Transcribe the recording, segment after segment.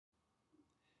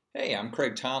Hey, I'm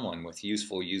Craig Tomlin with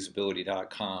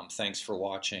UsefulUsability.com. Thanks for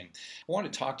watching. I want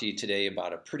to talk to you today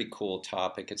about a pretty cool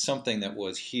topic. It's something that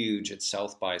was huge at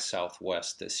South by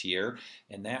Southwest this year,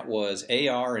 and that was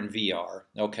AR and VR.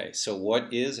 Okay, so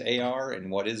what is AR and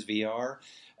what is VR?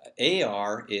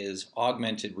 AR is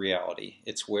augmented reality.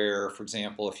 It's where, for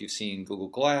example, if you've seen Google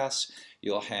Glass,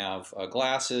 you'll have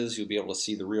glasses, you'll be able to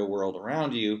see the real world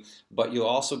around you, but you'll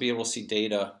also be able to see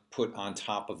data put on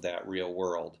top of that real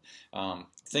world.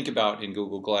 Think about in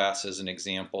Google Glass as an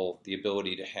example, the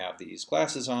ability to have these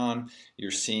glasses on,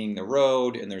 you're seeing the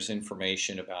road, and there's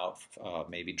information about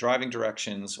maybe driving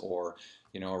directions or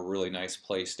a really nice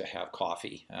place to have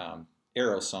coffee.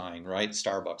 Arrow sign, right?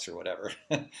 Starbucks or whatever.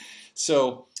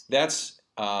 So that's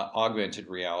augmented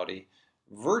reality.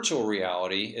 Virtual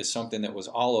reality is something that was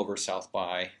all over South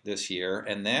by this year,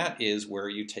 and that is where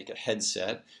you take a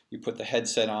headset, you put the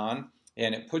headset on,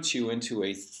 and it puts you into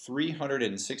a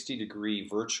 360-degree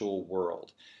virtual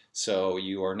world. So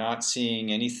you are not seeing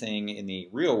anything in the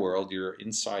real world, you're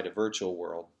inside a virtual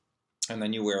world. And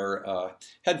then you wear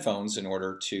headphones in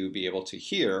order to be able to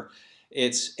hear.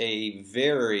 It's a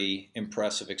very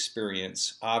impressive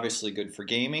experience, obviously good for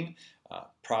gaming,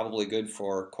 probably good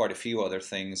for quite a few other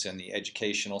things in the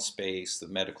educational space, the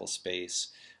medical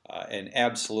space, and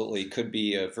absolutely could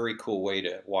be a very cool way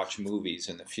to watch movies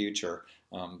in the future.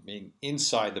 Being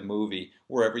inside the movie,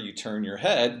 wherever you turn your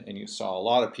head, and you saw a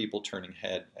lot of people turning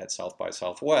head at South by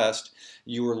Southwest,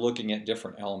 you were looking at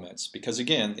different elements because,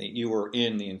 again, you were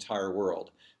in the entire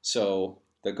world. So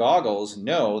the goggles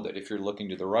know that if you're looking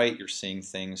to the right, you're seeing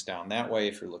things down that way.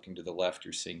 If you're looking to the left,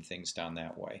 you're seeing things down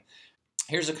that way.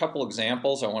 Here's a couple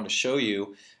examples I want to show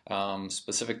you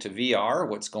specific to VR,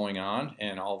 what's going on,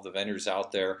 and all of the vendors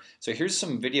out there. So here's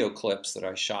some video clips that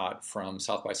I shot from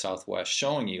South by Southwest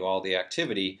showing you all the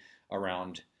activity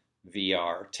around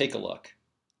VR. Take a look.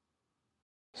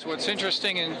 So what's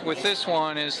interesting with this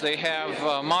one is they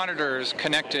have monitors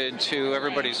connected to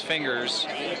everybody's fingers,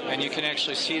 and you can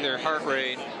actually see their heart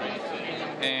rate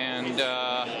and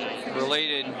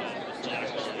related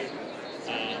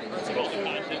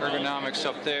ergonomics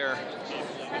up there.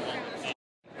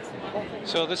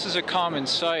 So this is a common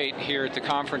sight here at the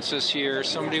conference this year.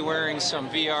 Somebody wearing some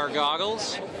VR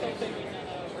goggles.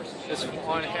 This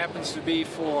one happens to be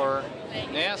for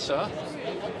NASA,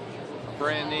 a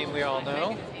brand name we all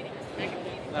know.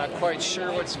 Not quite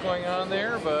sure what's going on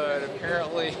there, but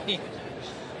apparently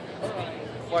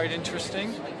quite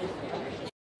interesting.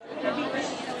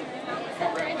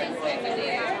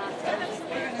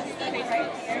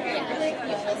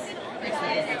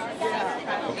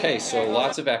 Okay, so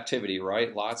lots of activity,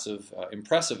 right? Lots of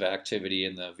impressive activity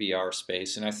in the VR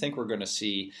space, and I think we're going to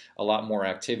see a lot more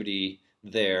activity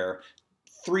there.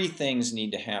 Three things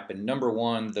need to happen. Number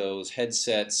one, those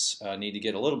headsets need to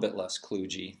get a little bit less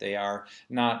kludgy. They are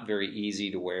not very easy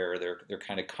to wear. They're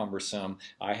kind of cumbersome.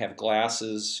 I have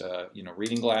glasses,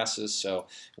 reading glasses, so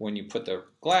when you put the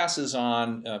glasses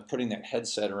on, putting that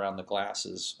headset around the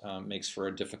glasses makes for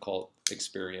a difficult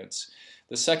experience.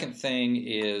 The second thing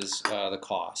is the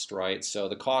cost, right? So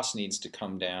the cost needs to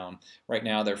come down. Right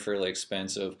now they're fairly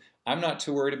expensive. I'm not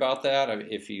too worried about that.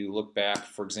 If you look back,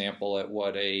 for example, at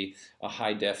what a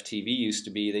high-def TV used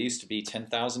to be, they used to be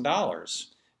 $10,000.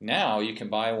 Now you can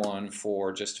buy one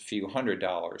for just a few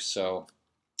 $100s. So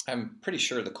I'm pretty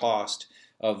sure the cost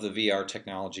of the VR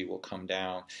technology will come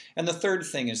down. And the third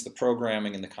thing is the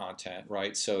programming and the content,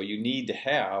 right? So you need to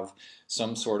have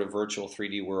some sort of virtual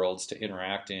 3D worlds to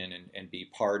interact in and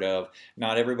be part of.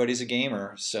 Not everybody's a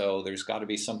gamer, so there's got to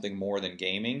be something more than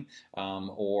gaming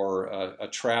or a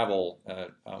travel,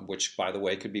 which, by the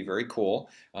way, could be very cool.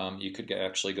 You could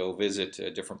actually go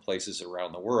visit different places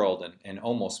around the world and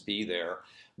almost be there.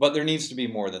 But there needs to be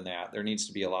more than that. There needs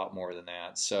to be a lot more than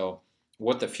that. So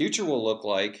what the future will look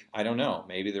like, I don't know.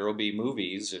 Maybe there will be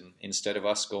movies, and instead of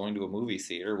us going to a movie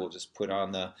theater, we'll just put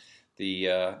on the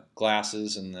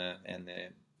glasses and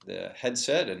the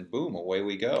headset, and boom, away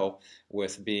we go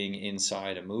with being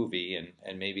inside a movie,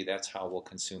 and maybe that's how we'll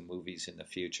consume movies in the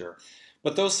future.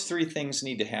 But those three things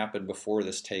need to happen before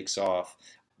this takes off.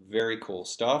 Very cool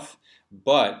stuff.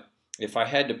 But if I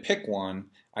had to pick one,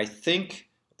 I think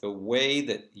the way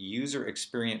that user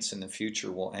experience in the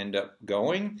future will end up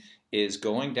going is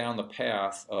going down the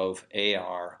path of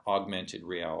AR, augmented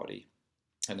reality.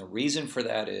 And the reason for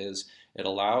that is it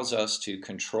allows us to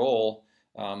control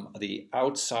the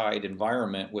outside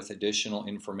environment with additional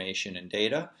information and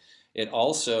data. It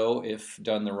also, if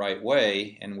done the right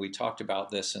way, and we talked about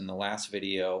this in the last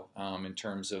video in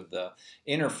terms of the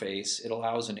interface, it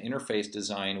allows an interface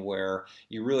design where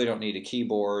you really don't need a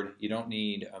keyboard, you don't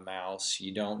need a mouse,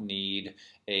 you don't need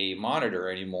a monitor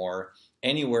anymore.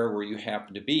 Anywhere where you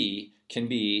happen to be can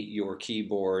be your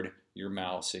keyboard, your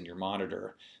mouse, and your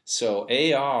monitor. So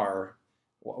AR,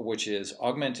 which is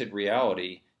augmented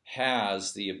reality,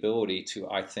 has the ability to,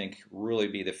 I think, really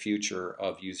be the future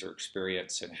of user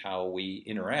experience and how we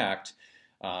interact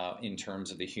in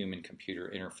terms of the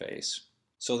human-computer interface.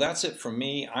 So that's it from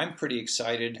me. I'm pretty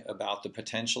excited about the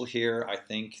potential here. I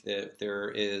think that there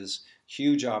is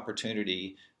huge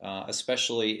opportunity,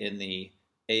 especially in the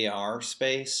AR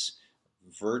space,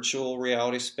 virtual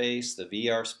reality space, the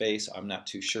VR space, I'm not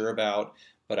too sure about.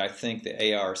 But I think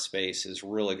the AR space is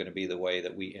really going to be the way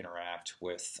that we interact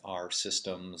with our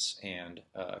systems and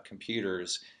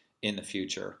computers in the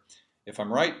future. If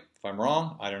I'm right, if I'm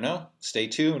wrong, I don't know. Stay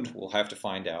tuned. We'll have to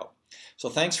find out. So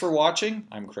thanks for watching.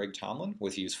 I'm Craig Tomlin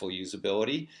with Useful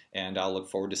Usability, and I'll look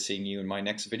forward to seeing you in my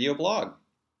next video blog.